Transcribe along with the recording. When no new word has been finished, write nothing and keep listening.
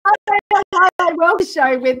Hi, welcome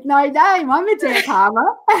show with no name. I'm Adele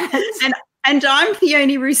Palmer. and I'm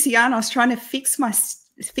Theone Rusianos trying to fix my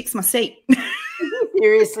seat.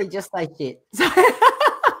 Seriously, just say shit.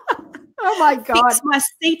 Oh my God. Fix my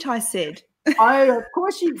seat, I said. Oh, of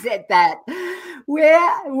course you said that.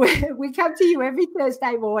 We come to you every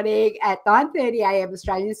Thursday morning at 9:30 a.m.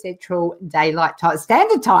 Australian Central Daylight Time,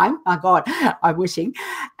 Standard Time. My God, I'm wishing,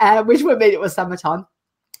 which would mean it was summertime.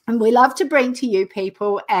 And we love to bring to you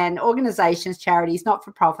people and organisations, charities,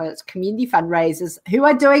 not-for-profits, community fundraisers who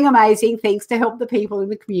are doing amazing things to help the people in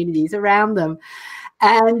the communities around them.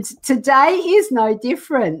 And today is no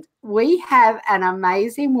different. We have an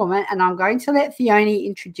amazing woman, and I'm going to let Theone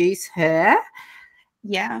introduce her.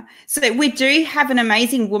 Yeah. So we do have an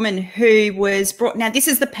amazing woman who was brought. Now, this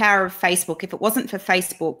is the power of Facebook. If it wasn't for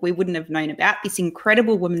Facebook, we wouldn't have known about this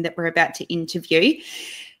incredible woman that we're about to interview.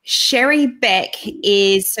 Sherri Beck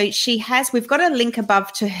we've got a link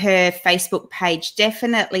above to her Facebook page.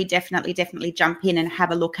 Definitely jump in and have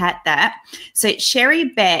a look at that. So Sherri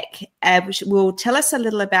Beck will tell us a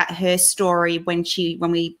little about her story when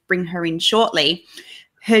we bring her in shortly.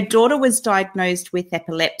 Her daughter was diagnosed with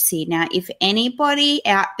epilepsy. Now, if anybody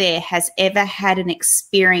out there has ever had an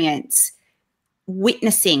experience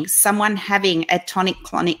witnessing someone having a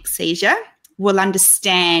tonic-clonic seizure, will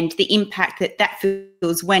understand the impact that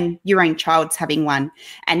feels when your own child's having one,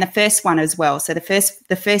 and the first one as well. So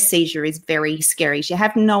the first seizure is very scary. You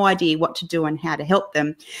have no idea what to do and how to help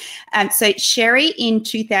them. So Sherri in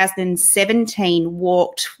 2017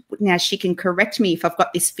 walked, now she can correct me if I've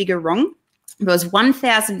got this figure wrong, it was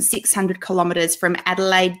 1,600 kilometres from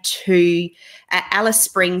Adelaide to Alice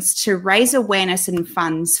Springs to raise awareness and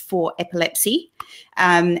funds for epilepsy.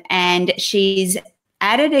 And she's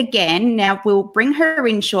added again, now we'll bring her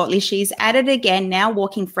in shortly, she's added again now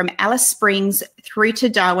walking from Alice Springs through to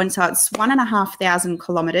Darwin, so it's 1,500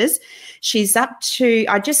 kilometres. She's up to,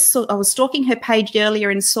 I was stalking her page earlier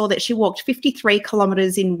and saw that she walked 53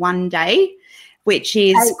 kilometres in one day, which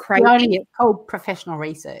is crazy. It's called professional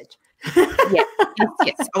research. Yes.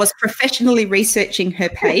 I was professionally researching her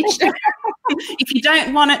page. If you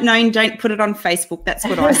don't want it known, don't put it on Facebook. That's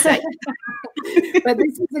what I say. But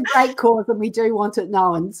this is a great cause and we do want it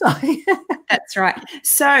known. So that's right.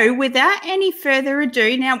 So without any further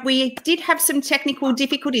ado, now we did have some technical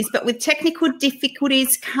difficulties, but with technical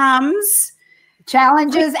difficulties comes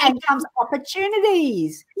challenges and comes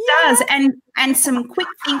opportunities. It does, and some quick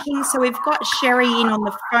thinking. So we've got Sherri in on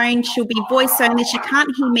the phone. She'll be voice only. She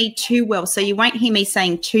can't hear me too well, so you won't hear me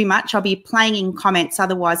saying too much. I'll be playing in comments.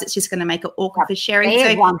 Otherwise, it's just going to make it awkward for Sherri.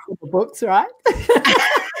 So one for the books, right?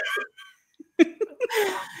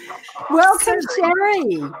 Welcome,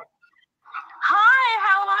 Sherri. Hi,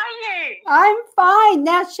 how are you? I'm fine.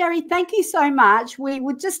 Now, Sherri, thank you so much. We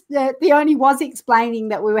were just, Theone was explaining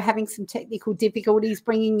that we were having some technical difficulties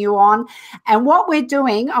bringing you on. And what we're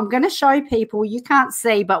doing, I'm going to show people, you can't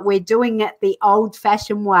see, but we're doing it the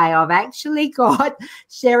old-fashioned way. I've actually got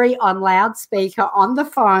Sherri on loudspeaker on the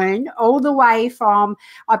phone all the way from,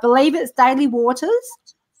 I believe it's Daily Waters.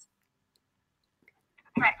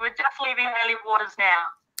 Right, we're just leaving Daily Waters now.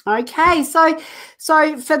 Okay, so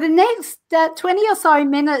for the next 20 or so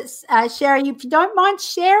minutes, Sherri, if you don't mind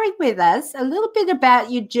sharing with us a little bit about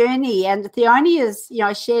your journey, and Theone has,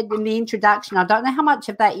 shared in the introduction. I don't know how much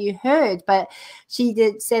of that you heard, but she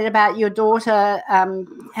said about your daughter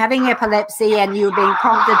having epilepsy and you being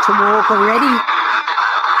prompted to walk already.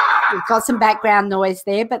 We've got some background noise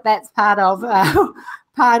there, but that's part of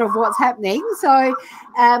what's happening.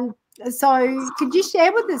 So could you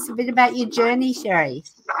share with us a bit about your journey, Sherri?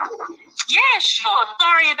 Yeah, sure.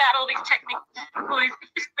 Sorry about all these technical difficulties.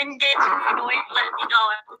 When you get to annoyed, let me know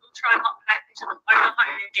and we'll try and hop back into the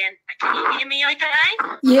motorhome again. Can you hear me okay?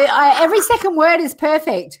 Yeah, every second word is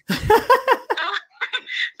perfect. So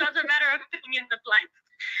it's a matter of filling in the blanks.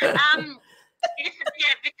 If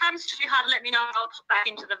it becomes too hard, let me know and I'll put back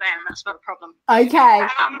into the van. That's not a problem. Okay.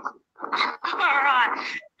 All right.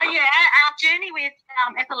 So, yeah, our journey with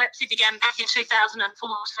epilepsy began back in 2014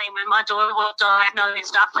 when my daughter was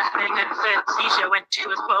diagnosed after having her third seizure when she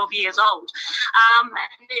was 12 years old. And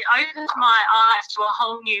it opened my eyes to a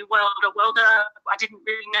whole new world, a world that I didn't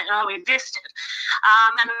really know existed.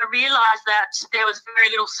 And I realised that there was very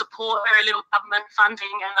little support, very little government funding,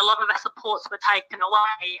 and a lot of our supports were taken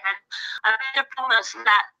away. And I made a promise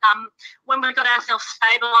that when we got ourselves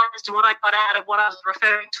stabilised and what I got out of what I was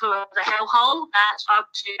referring to as a hellhole, that I would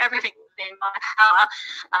do everything within my power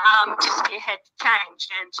to spearhead change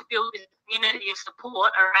and to build a community of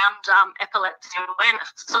support around epilepsy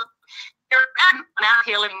awareness. So here I am, now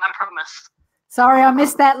here living my promise. Sorry, I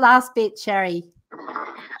missed that last bit, Sherri.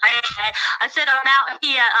 I okay. I said I'm out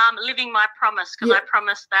here living my promise, because I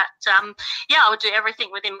promised that, I would do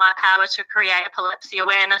everything within my power to create epilepsy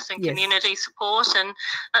awareness and community support, and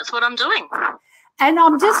that's what I'm doing. And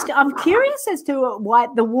I'm curious as to why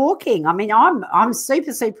the walking. I mean, I'm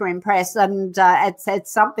super impressed, and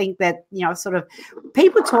it's something that, you know, sort of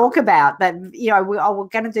people talk about, that, you know, we're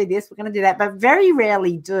going to do this, we're going to do that, but very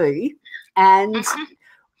rarely do. And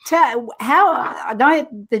how I know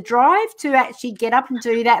the drive to actually get up and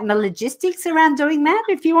do that, and the logistics around doing that.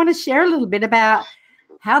 If you want to share a little bit about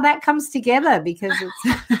how that comes together, because it's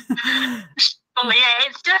it's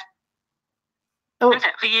just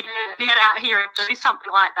for you to get out here and do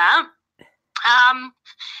something like that.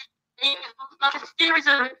 Like a series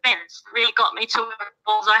of events really got me to where it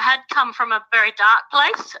was. I had come from a very dark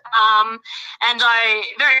place, and I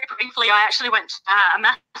very briefly I actually went to a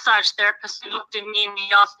massage therapist who looked at me in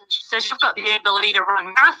the eyes, and she says, "You've got the ability to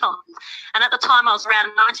run marathons." And at the time I was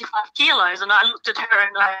around 95 kilos, and I looked at her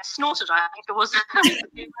and I snorted. I think it was in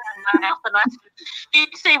my mouth, and I said, "Do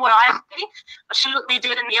you see what I see?" But she looked me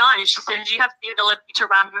dead in the eye and she said, "You have the ability to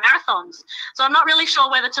run marathons." So I'm not really sure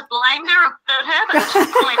whether to blame her or hurt her, but she's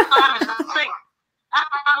really fun and see.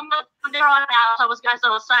 From there on out, as I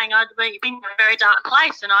was saying, I'd been in a very dark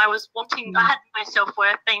place, and I was wanting, I had my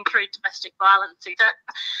self-worth being through domestic violence,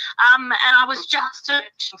 and I was just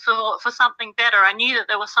searching for something better. I knew that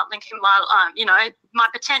there was something in my, my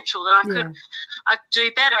potential that I could do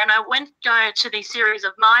better, and I went to these series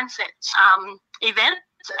of mindset events.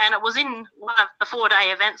 And it was in one of the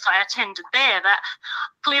 4-day events I attended there that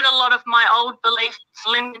cleared a lot of my old beliefs,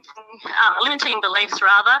 limiting beliefs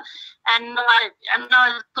rather. And I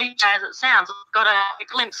know, as cliche as it sounds, I've got a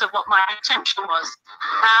glimpse of what my potential was.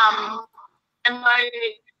 And by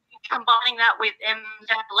combining that with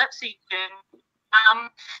epilepsy,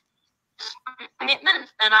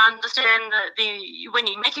 commitment, and I understand that when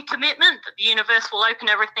you make a commitment, that the universe will open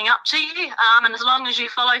everything up to you, and as long as you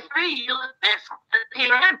follow through, you'll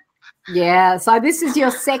here I am. Yeah, so this is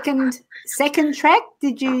your second track.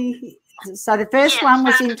 So the first one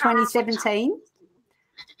was in 2017.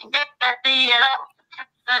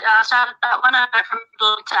 I started that one from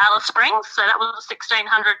Adelaide to Alice Springs, so that was a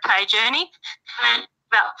 1,600k journey, and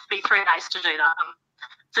about 33 days to do that.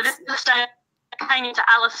 So this is the stage. I came into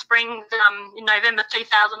Alice Springs in November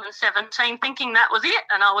 2017 thinking that was it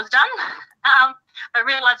and I was done. I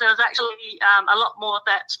realised there was actually a lot more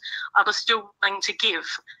that I was still willing to give.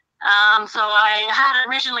 So I had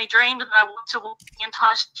originally dreamed that I wanted to walk the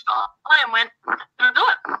entire shop. I went, I'm going to do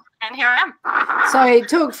it, and here I am. So it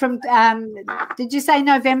took from, did you say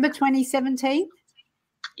November 2017?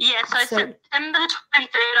 Yeah, so September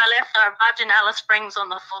 23rd I left. I arrived in Alice Springs on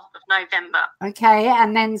the 4th of November. Okay,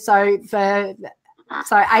 and then so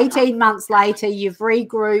 18 months later you've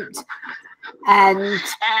regrouped and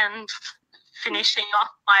finishing off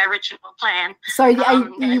my original plan. So are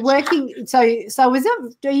you working, so is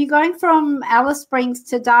it, are you going from Alice Springs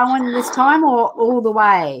to Darwin this time, or all the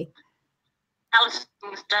way? Alice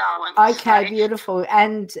Springs, Darwin. Okay, beautiful.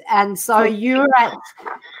 And so you're at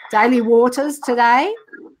Daily Waters today?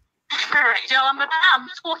 Correct. Yeah, I'm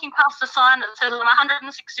just walking past a sign that says I'm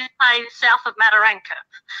 160 km south of Mataranka.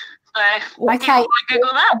 So okay,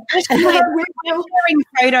 Google that. We're sharing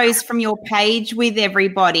photos from your page with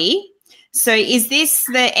everybody. So is this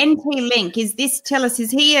the NT Link? Tell us, is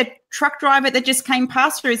he a truck driver that just came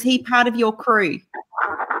past, or is he part of your crew?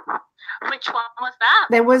 Which one was that?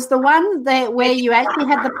 There was the one where you actually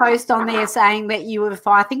had the post on there saying that you were,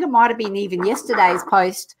 I think it might have been even yesterday's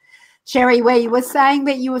post, Sherri, where you were saying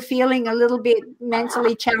that you were feeling a little bit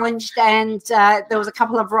mentally challenged, and there was a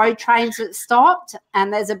couple of road trains that stopped,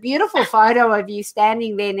 and there's a beautiful photo of you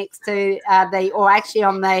standing there next to on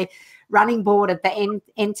the running board at the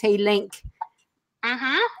NT Link.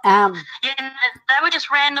 Mm-hmm. They were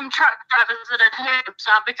just random truck drivers that had heard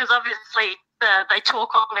because obviously they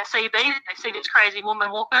talk on their CB. They see this crazy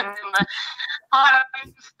woman walking in the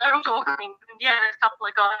highways. They're all talking. Yeah, there's a couple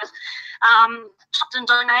of guys stopped and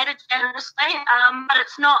donated generously, but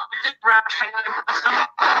it's not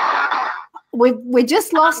we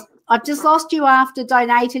just lost. I've just lost you after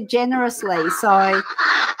donated generously. So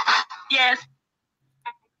yes,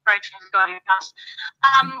 going past.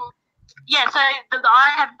 Yeah, so I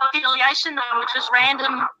have no affiliation. They were just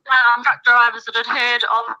random truck drivers that had heard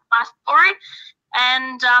of my story,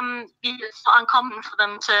 And it's not uncommon for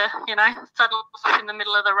them to, suddenly stop in the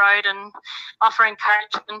middle of the road and offer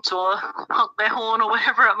encouragement or honk their horn or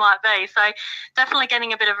whatever it might be. So definitely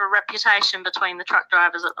getting a bit of a reputation between the truck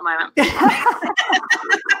drivers at the moment.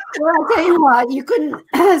 Well, I'll tell you what, you couldn't,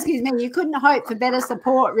 you couldn't hope for better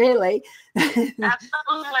support, really. Absolutely.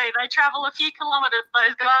 They travel a few kilometres,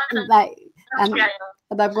 those guys.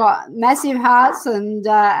 They've got massive hearts, and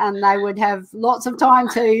they would have lots of time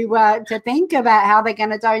to think about how they're going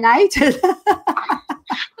to donate.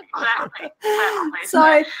 Exactly.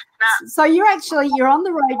 So you're on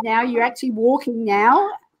the road now. You're actually walking now.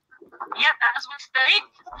 Yep, as we speak.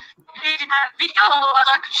 If you didn't have video, otherwise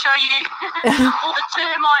I could show you all the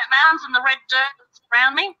termite mounds and the red dirt that's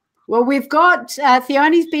around me. Well, we've got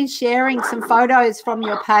Theoni's been sharing some photos from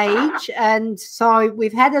your page, and so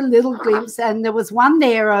we've had a little glimpse, and there was one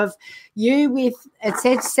there of you with, it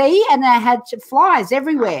said sea, and it had flies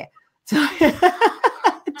everywhere. So, my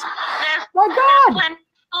God.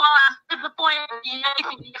 The point you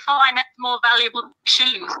think you find that's more valuable than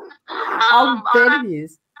shoes. Oh, bet it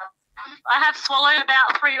is. I have swallowed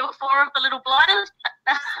about 3 or 4 of the little blighters.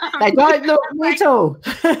 They don't look little.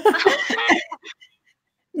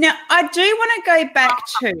 Now, I do want to go back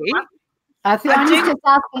to... I'm just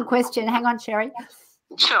asking a question. Hang on, Sherri.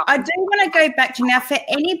 Sure. I do want to go back to, now, for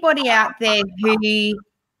anybody out there who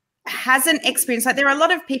hasn't experienced, like there are a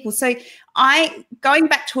lot of people. So going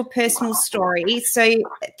back to a personal story, so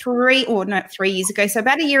 3 years ago, so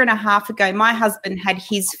about 1.5 years ago, my husband had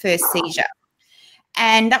his first seizure.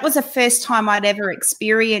 And that was the first time I'd ever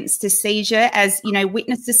experienced a seizure,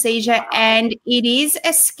 witnessed a seizure. And it is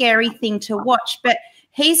a scary thing to watch. But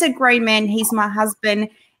he's a grown man. He's my husband.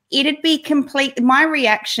 It'd be my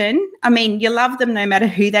reaction, I mean, you love them no matter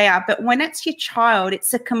who they are, but when it's your child,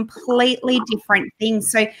 it's a completely different thing.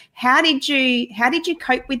 So how did you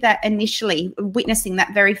cope with that initially, witnessing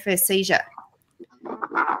that very first seizure?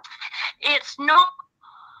 It's not,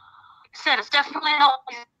 it's definitely not.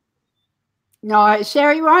 No,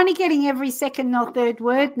 Sherri, we're only getting every second or third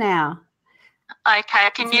word now. Okay,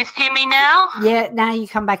 can you hear me now? Yeah, now you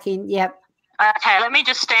come back in, yep. Okay, let me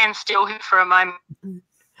just stand still here for a moment.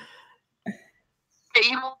 The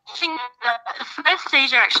first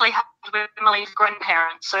seizure actually happened with Emily's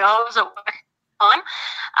grandparents. So I was at work at the time.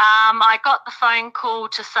 I got the phone call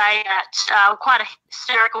to say that, quite a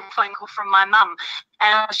hysterical phone call from my mum.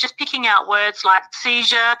 And I was just picking out words like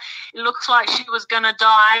seizure, it looks like she was going to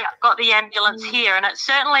die, I've got the ambulance here. And it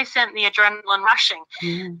certainly sent the adrenaline rushing.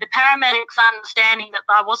 The paramedics, understanding that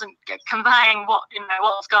I wasn't conveying what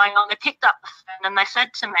was going on, they picked up the phone and they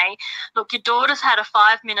said to me, look, your daughter's had a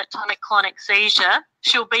 5-minute tonic-clonic seizure.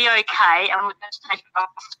 She'll be okay, and we're going to take her to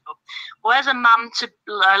hospital. Well, as a mum, to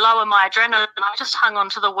lower my adrenaline, I just hung on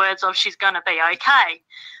to the words of she's going to be okay.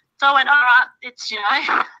 So I went, all right, it's,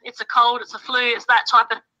 it's a cold, it's a flu, it's that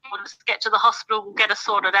type of thing. We'll just get to the hospital, we'll get her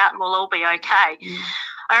sorted out and we'll all be okay.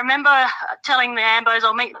 I remember telling the ambos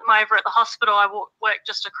I'll meet them over at the hospital. I worked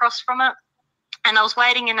just across from it, and I was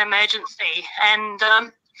waiting in emergency. And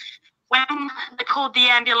when they called the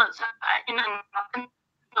ambulance in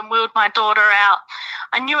and wheeled my daughter out,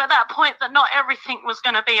 I knew at that point that not everything was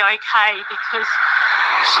going to be okay, because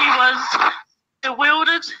she was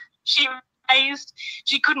bewildered, she was dazed,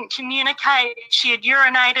 she couldn't communicate, she had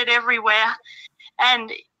urinated everywhere,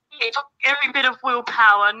 and it took every bit of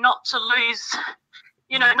willpower not to lose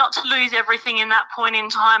everything in that point in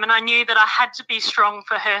time. And I knew that I had to be strong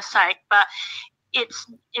for her sake, but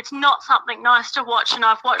it's not something nice to watch, and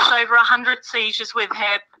I've watched over 100 seizures with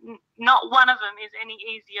her. Not one of them is any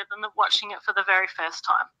easier than watching it for the very first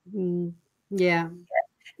time. Yeah.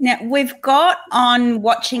 Now, we've got on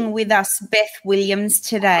watching with us Beth Williams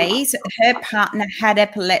today. So her partner had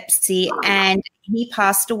epilepsy and he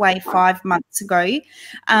passed away 5 months ago.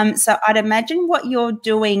 So I'd imagine what you're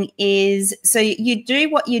doing is, so you do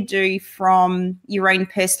what you do from your own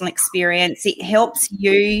personal experience. It helps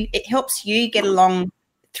you get along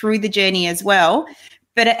through the journey as well,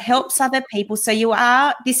 but it helps other people. So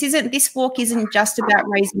this walk isn't just about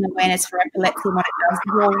raising awareness for epilepsy and what it does.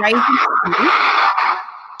 You're raising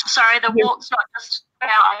Sorry, the walk's not just about,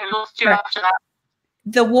 I lost you after that.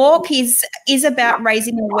 The walk is about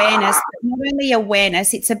raising awareness, but not only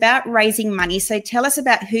awareness, it's about raising money. So tell us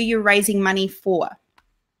about who you're raising money for.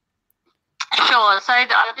 Sure. So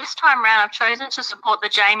this time around, I've chosen to support the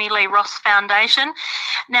Jamie Lee Ross Foundation.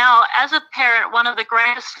 Now, as a parent, one of the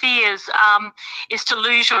greatest fears is to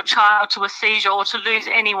lose your child to a seizure, or to lose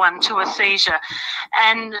anyone to a seizure.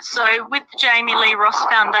 And so with the Jamie Lee Ross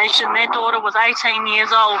Foundation, their daughter was 18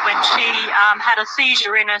 years old when she had a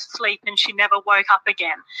seizure in her sleep and she never woke up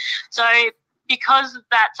again. So because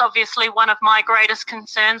that's obviously one of my greatest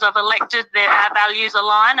concerns, I've elected that our values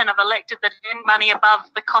align, and I've elected that any money above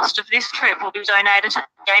the cost of this trip will be donated to the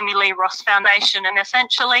Jamie Lee Ross Foundation. And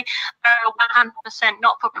essentially, they're a 100%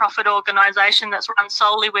 not-for-profit organisation that's run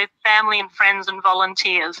solely with family and friends and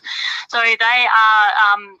volunteers. So they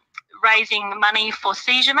are raising money for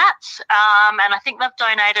seizure mats, and I think they've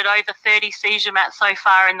donated over 30 seizure mats so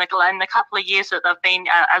far in the couple of years that they've been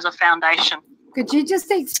as a foundation. Could you just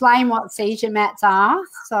explain what seizure mats are?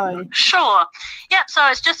 Sure. Yep. So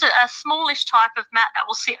it's just a smallish type of mat that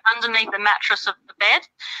will sit underneath the mattress of the bed,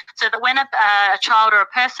 so that when a child or a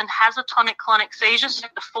person has a tonic-clonic seizure, so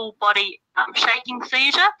the full body shaking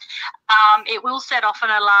seizure, it will set off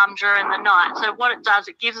an alarm during the night. So what it does,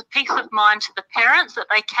 it gives a peace of mind to the parents that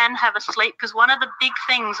they can have a sleep, because one of the big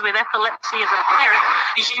things with epilepsy as a parent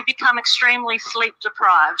is you become extremely sleep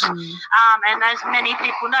deprived. And as many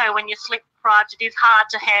people know, when you're sleep deprived, it is hard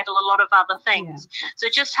to handle a lot of other things. Yeah. So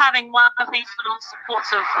just having one of these little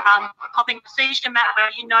supports of popping a seizure mat where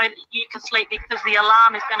you know that you can sleep because the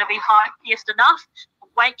alarm is going to be high-paced enough,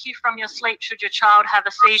 wake you from your sleep should your child have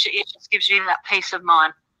a seizure. It just gives you that peace of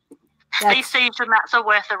mind. These seizure mats are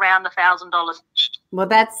worth around $1,000. Well,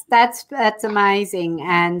 that's amazing,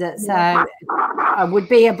 and so it would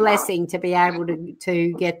be a blessing to be able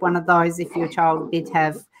to get one of those if your child did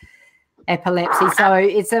have epilepsy. So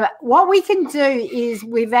it's what we can do is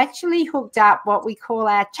we've actually hooked up what we call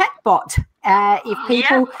our chatbot. If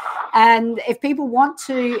people want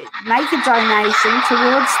to make a donation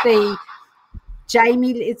towards the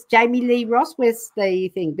Jamie Lee Ross. Where's the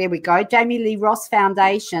thing? There we go. Jamie Lee Ross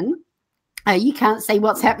Foundation. You can't see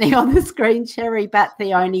what's happening on the screen, Sherri, but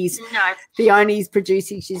Theoni's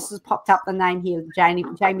producing. She's just popped up the name here,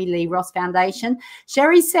 Jamie Lee Ross Foundation.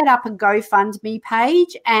 Sherri set up a GoFundMe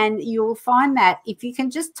page, and you'll find that if you can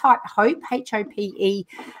just type HOPE, H-O-P-E,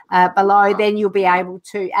 below, then you'll be able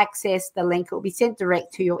to access the link. It will be sent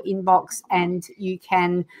direct to your inbox, and you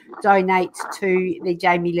can donate to the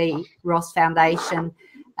Jamie Lee Ross Foundation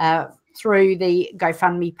through the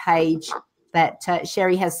GoFundMe page that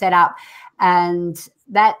Sherri has set up. And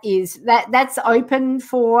that's open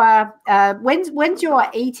for when's your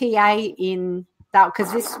ETA in that?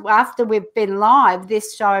 Because this, after we've been live,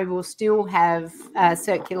 this show will still have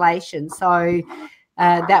circulation. So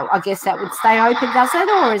that, I guess, that would stay open, does it,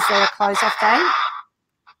 or is there a close-off date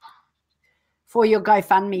for your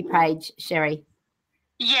GoFundMe page, Sherri?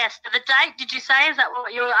 Yes, the date, did you say, is that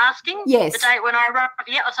what you were asking? Yes. The date when I arrived,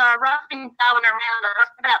 so I arrived in Darwin around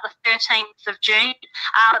about the 13th of June.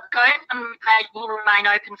 The GoFundMe page will remain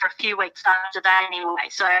open for a few weeks after that anyway.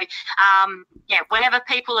 So, whenever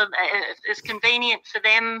people, it's convenient for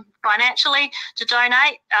them financially to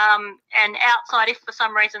donate, and outside, if for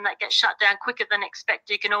some reason that gets shut down quicker than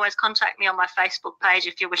expected, you can always contact me on my Facebook page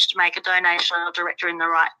if you wish to make a donation or direct her in the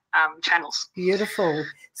right channels. Beautiful.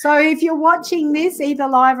 So if you're watching this either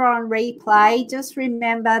live or on replay, just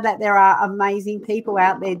remember that there are amazing people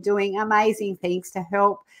out there doing amazing things to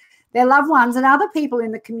help their loved ones and other people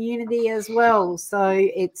in the community as well. So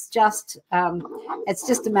it's just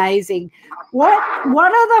amazing.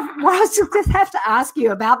 I just have to ask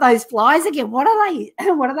you about those flies again. What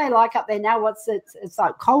are they like up there now? It's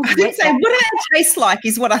like cold and wet. So what do they taste like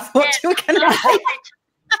is what I thought you were going to say.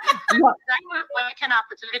 They were waking up.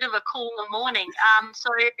 It's a bit of a cooler morning. So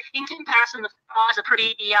in comparison, the flies are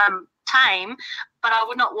pretty tame, but I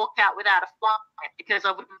would not walk out without a fly because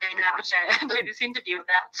I wouldn't be able to do this interview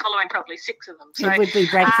without swallowing probably 6 of them. So, it would be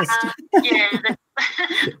breakfast.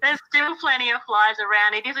 There's still plenty of flies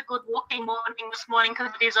around. It is a good walking morning this morning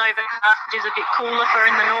because it is overcast. It is a bit cooler for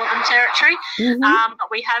in the Northern Territory.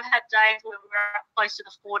 But we have had days where we're up close to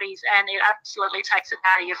the 40s, and it absolutely takes it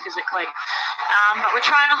out of you physically. But we're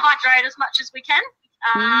trying to hydrate as much as we can,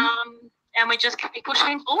 and we just keep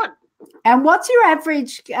pushing forward. And what's your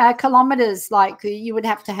average kilometres like? You would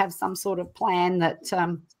have to have some sort of plan that it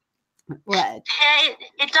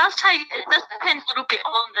does depend a little bit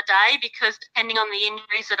on the day, because depending on the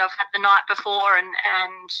injuries that I've had the night before and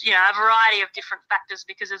a variety of different factors,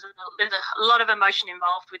 because there's a lot of emotion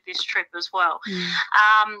involved with this trip as well.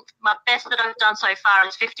 My best that I've done so far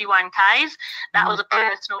is 51 Ks. That was a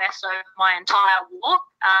personal best over my entire walk.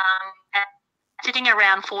 And sitting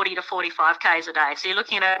around 40 to 45 Ks a day. So you're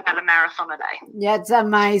looking at about a marathon a day. Yeah, it's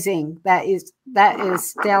amazing. That is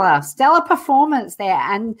stellar performance there.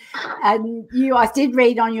 And I did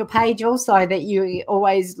read on your page also that you're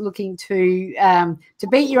always looking to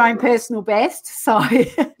beat your own personal best. So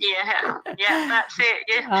yeah, that's it.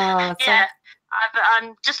 Yeah.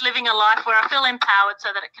 I'm just living a life where I feel empowered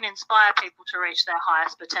so that it can inspire people to reach their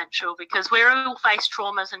highest potential, because we all face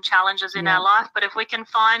traumas and challenges in our life, but if we can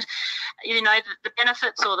find, the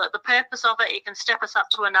benefits or the purpose of it, it can step us up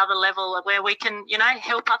to another level where we can,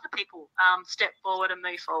 help other people step forward and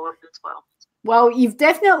move forward as well. Well, you've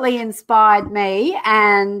definitely inspired me,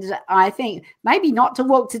 and I think maybe not to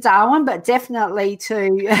walk to Darwin, but definitely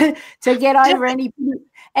to get over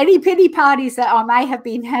any pity parties that I may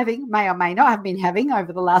or may not have been having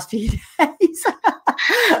over the last few days.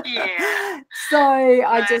 Yeah. So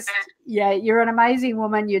you're an amazing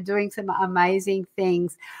woman. You're doing some amazing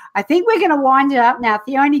things. I think we're going to wind it up now.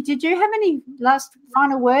 Theone, did you have any last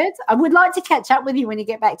final words? I would like to catch up with you when you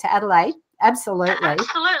get back to Adelaide. Absolutely.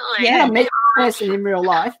 Yeah. Meet a person in real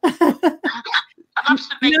life. I'd love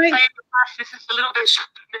to meet you. This is a little bit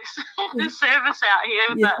this service out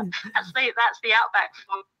here, but that's the outback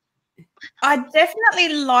for. I'd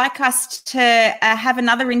definitely like us to have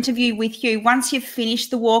another interview with you once you've finished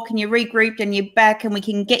the walk and you're regrouped and you're back, and we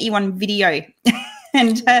can get you on video.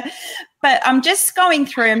 And but I'm just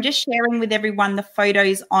sharing with everyone the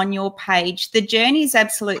photos on your page. The journey is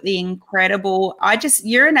absolutely incredible.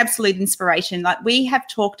 You're an absolute inspiration. Like, we have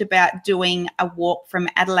talked about doing a walk from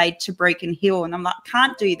Adelaide to Broken Hill, and I'm like,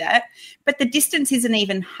 can't do that. But the distance isn't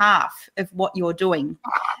even half of what you're doing.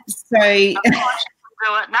 So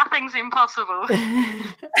do it. Nothing's impossible.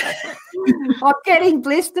 I'm getting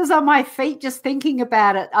blisters on my feet just thinking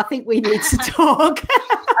about it. I think we need to talk.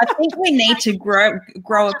 I think we need to grow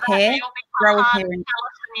a pair. And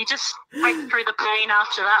you just break through the pain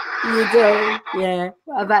after that. You do, yeah.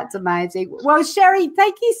 Well, that's amazing. Well, Sherri,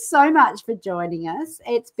 thank you so much for joining us.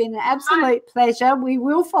 It's been an absolute pleasure. We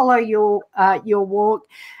will follow your walk,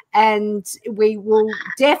 and we will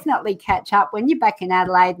definitely catch up when you're back in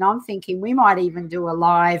Adelaide. And I'm thinking we might even do a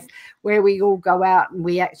live where we all go out and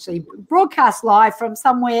we actually broadcast live from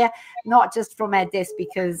somewhere, not just from our desk,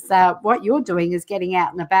 because what you're doing is getting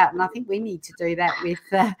out and about. And I think we need to do that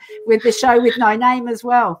with the show with No Name as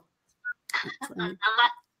well. Brilliant.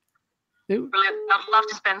 I'd love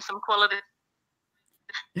to spend some quality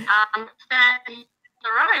the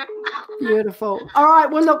road. Beautiful. All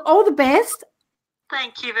right. Well, look, all the best.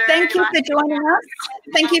 Thank you very much. Thank you for joining us.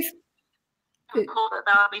 Thank you. That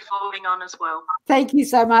they'll be forwarding on as well. Thank you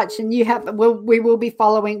so much. And we will be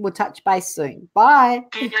following. We'll touch base soon. Bye.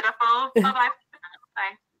 Beautiful. Bye-bye.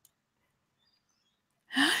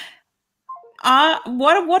 Bye.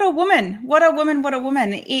 What a woman. What a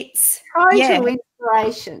woman. It's total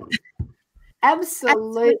inspiration.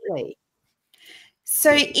 Absolutely.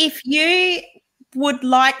 So if you would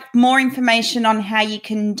like more information on how you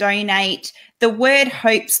can donate, the word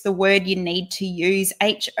HOPE's the word you need to use,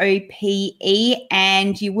 HOPE,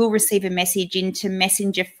 and you will receive a message into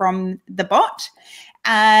Messenger from the bot.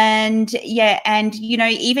 And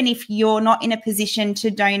even if you're not in a position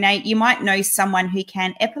to donate, you might know someone who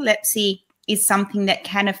can. Epilepsy is something that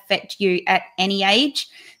can affect you at any age.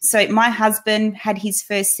 So my husband had his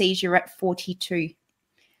first seizure at 42.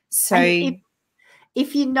 So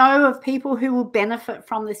if you know of people who will benefit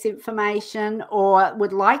from this information or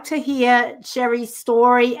would like to hear Sherri's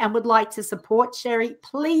story and would like to support Sherri,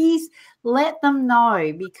 please let them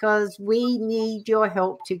know, because we need your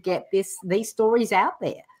help to get these stories out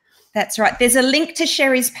there. That's right. There's a link to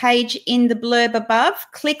Sherri's page in the blurb above.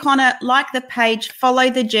 Click on it, like the page, follow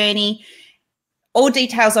the journey. All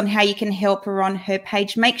details on how you can help her on her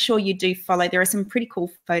page. Make sure you do follow. There are some pretty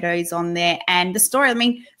cool photos on there. And the story, I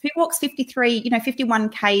mean, who walks 51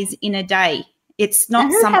 Ks in a day? It's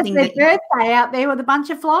not something that... Who has their birthday out there with a bunch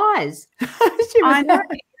of flies? I know.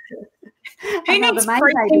 Who needs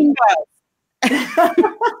protein bars?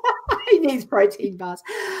 He needs protein bars.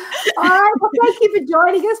 All right. Well, thank you for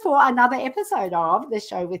joining us for another episode of The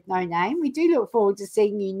Show with No Name. We do look forward to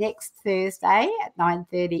seeing you next Thursday at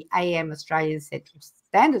 9:30 a.m. Australian Central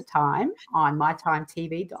Standard Time on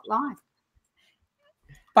mytimetv.live.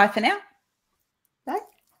 Bye for now.